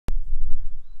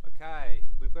Okay,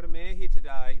 we've got a mare here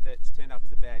today that's turned up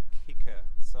as a bad kicker,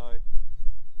 so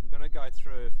I'm going to go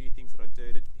through a few things that I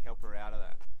do to help her out of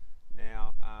that.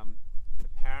 Now,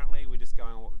 apparently we're just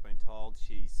going on what we've been told.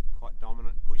 She's quite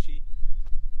dominant and pushy.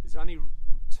 There's only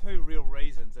two real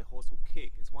reasons a horse will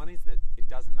kick. One is that it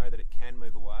doesn't know that it can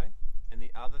move away, and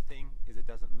the other thing is it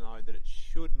doesn't know that it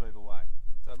should move away.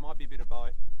 So it might be a bit of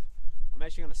both. I'm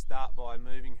actually going to start by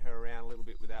moving her around a little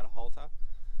bit without a halter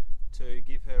to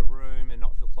give her room and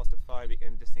not feel claustrophobic,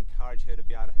 and just encourage her to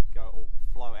be able to go or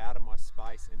flow out of my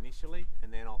space initially,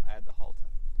 and then I'll add the halter.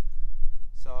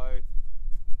 So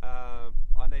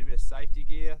I need a bit of safety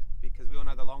gear because we all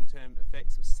know the long-term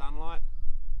effects of sunlight.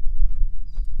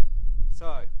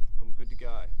 So I'm good to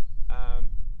go.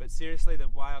 But seriously, the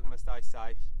way I'm going to stay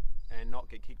safe and not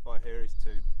get kicked by her is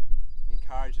to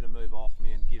encourage her to move off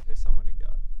me and give her somewhere to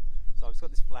go. So I've just got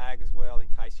this flag as well in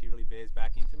case she really bears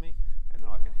back into me, and then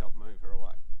I can help move her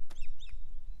away.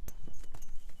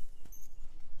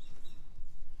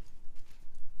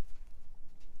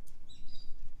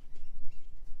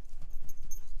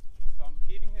 So I'm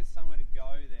giving her somewhere to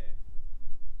go there.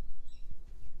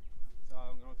 So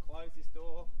I'm going to close this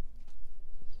door.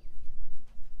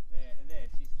 There,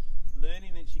 she's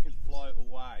learning that she can float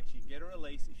away. She can get a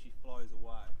release if she flows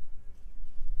away.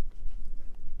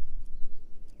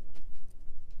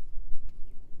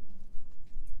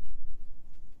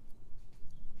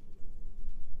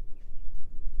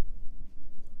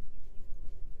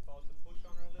 If I was to push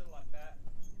on her a little like that,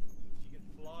 she can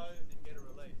flow and get a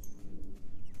release.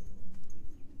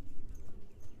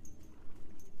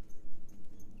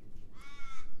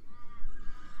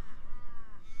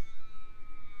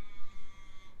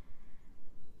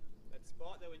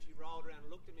 Spot there, when she rolled around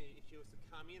and looked at me, if she was to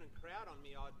come in and crowd on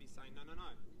me, I'd be saying, no, no,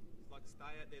 no. It's like,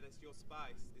 stay out there, that's your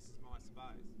space, this is my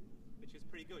space. But she was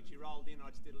pretty good. She rolled in,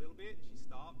 I just did a little bit, she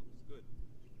stopped, it was good.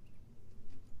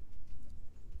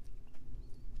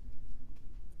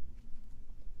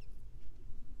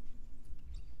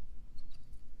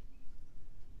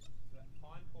 So that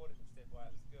hind quarter can step away,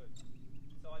 it was good.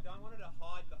 So I don't want her to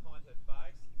hide behind her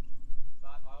face,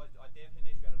 but I definitely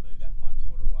need to be able to move that hind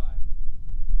quarter away.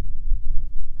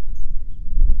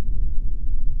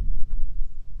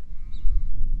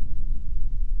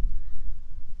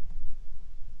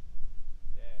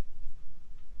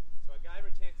 Gave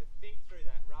her a chance to think through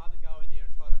that rather than go in there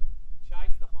and try to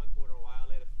chase the hind quarter away. I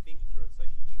let her think through it, so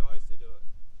she chose to do it.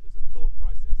 There's a thought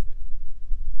process there.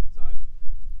 So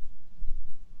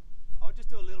I'll just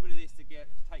do a little bit of this to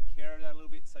take care of that a little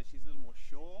bit, so she's a little more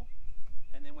sure.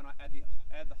 And then when I add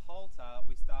the halter,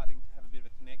 we're starting to have a bit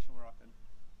of a connection where I can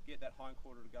get that hind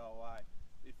quarter to go away.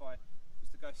 If I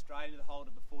was to go straight into the halter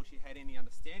before she had any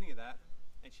understanding of that,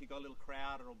 and she got a little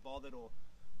crowded or bothered or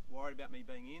worried about me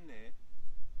being in there,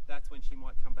 that's when she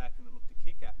might come back and look to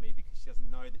kick at me, because she doesn't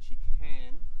know that she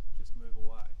can just move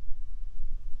away.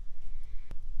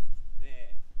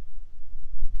 There.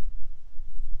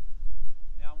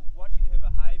 Now I'm watching her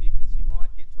behaviour, because she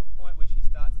might get to a point where she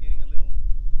starts getting a little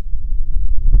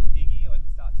piggy or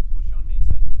starts to push on me,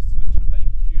 so she's switched from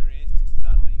being curious to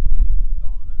suddenly getting a little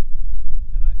dominant.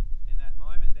 And in that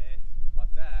moment there,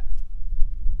 like that,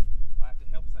 I have to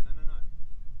help say no, no, no.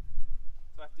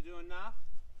 So I have to do enough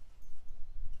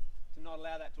to not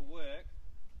allow that to work,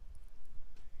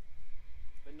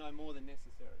 but no more than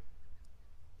necessary.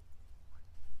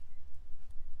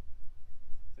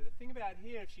 So the thing about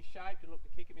here, if she shaped and looked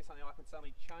to kick at me or something, I can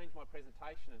suddenly change my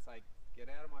presentation and say, get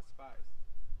out of my space.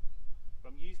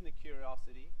 But I'm using the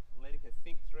curiosity, I'm letting her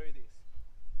think through this.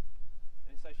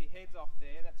 And so she heads off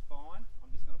there, that's fine.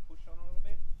 I'm just going to push on her a little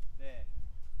bit. There.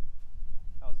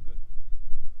 That was good.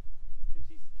 And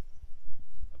she's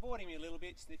avoiding me a little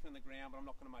bit, sniffing on the ground, but I'm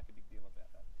not going to make a big deal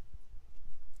about that.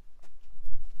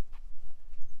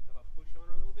 So if I push on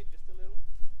her a little bit, just a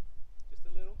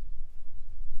little,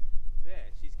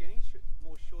 there, she's getting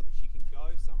more sure that she can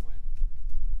go somewhere.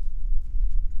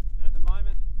 And at the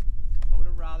moment, I would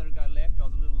have rather go left. I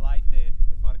was a little late there.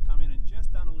 If I'd have come in and just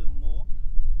done a little more,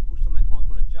 pushed on that hind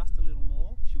quarter just a little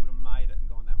more, she would have made it and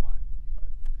gone that way.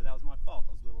 But that was my fault,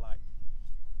 I was a little late.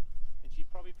 And she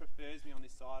probably prefers me on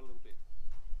this side a little bit.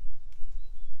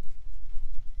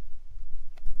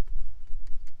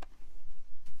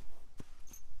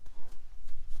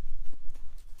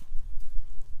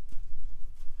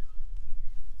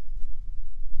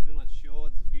 Unsure,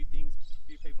 there's a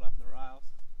few people up in the rails.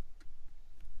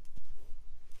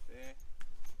 There.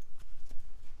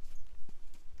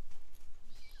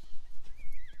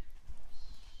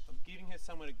 I'm giving her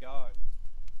somewhere to go.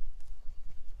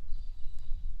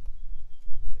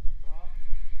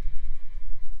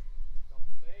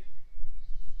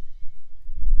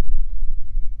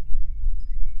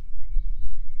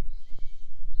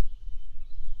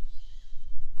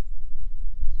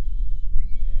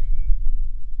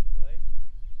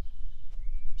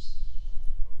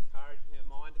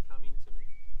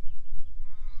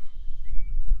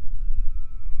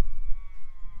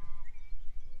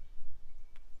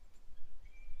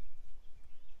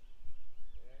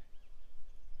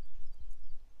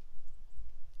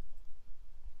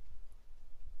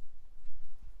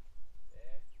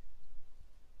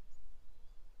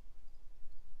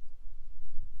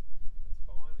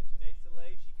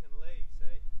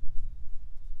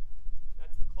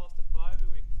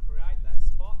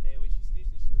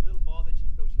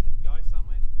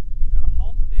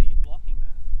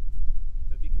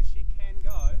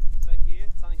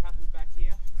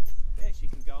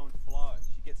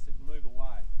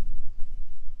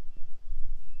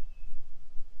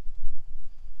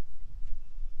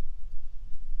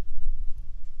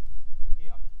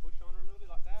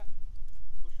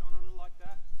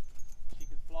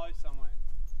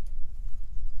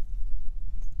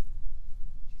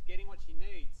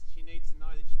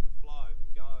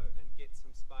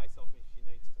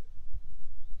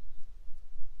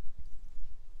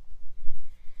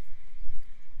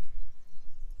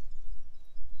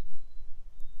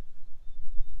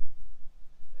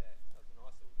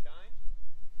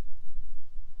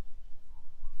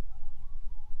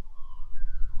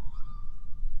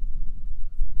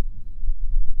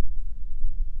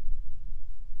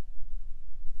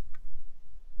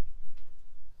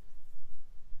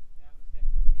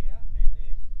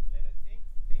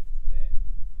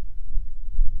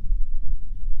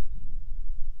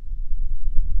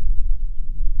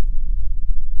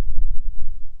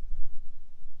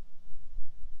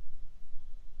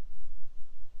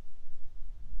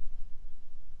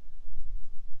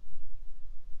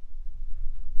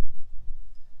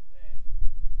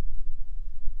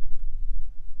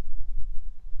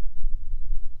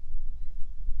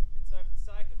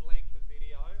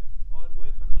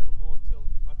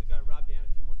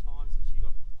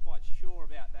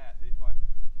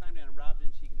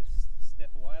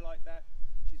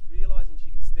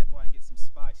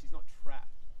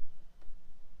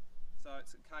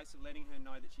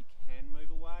 that she can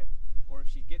move away, or if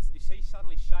she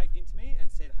suddenly shaped into me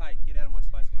and said, hey, get out of my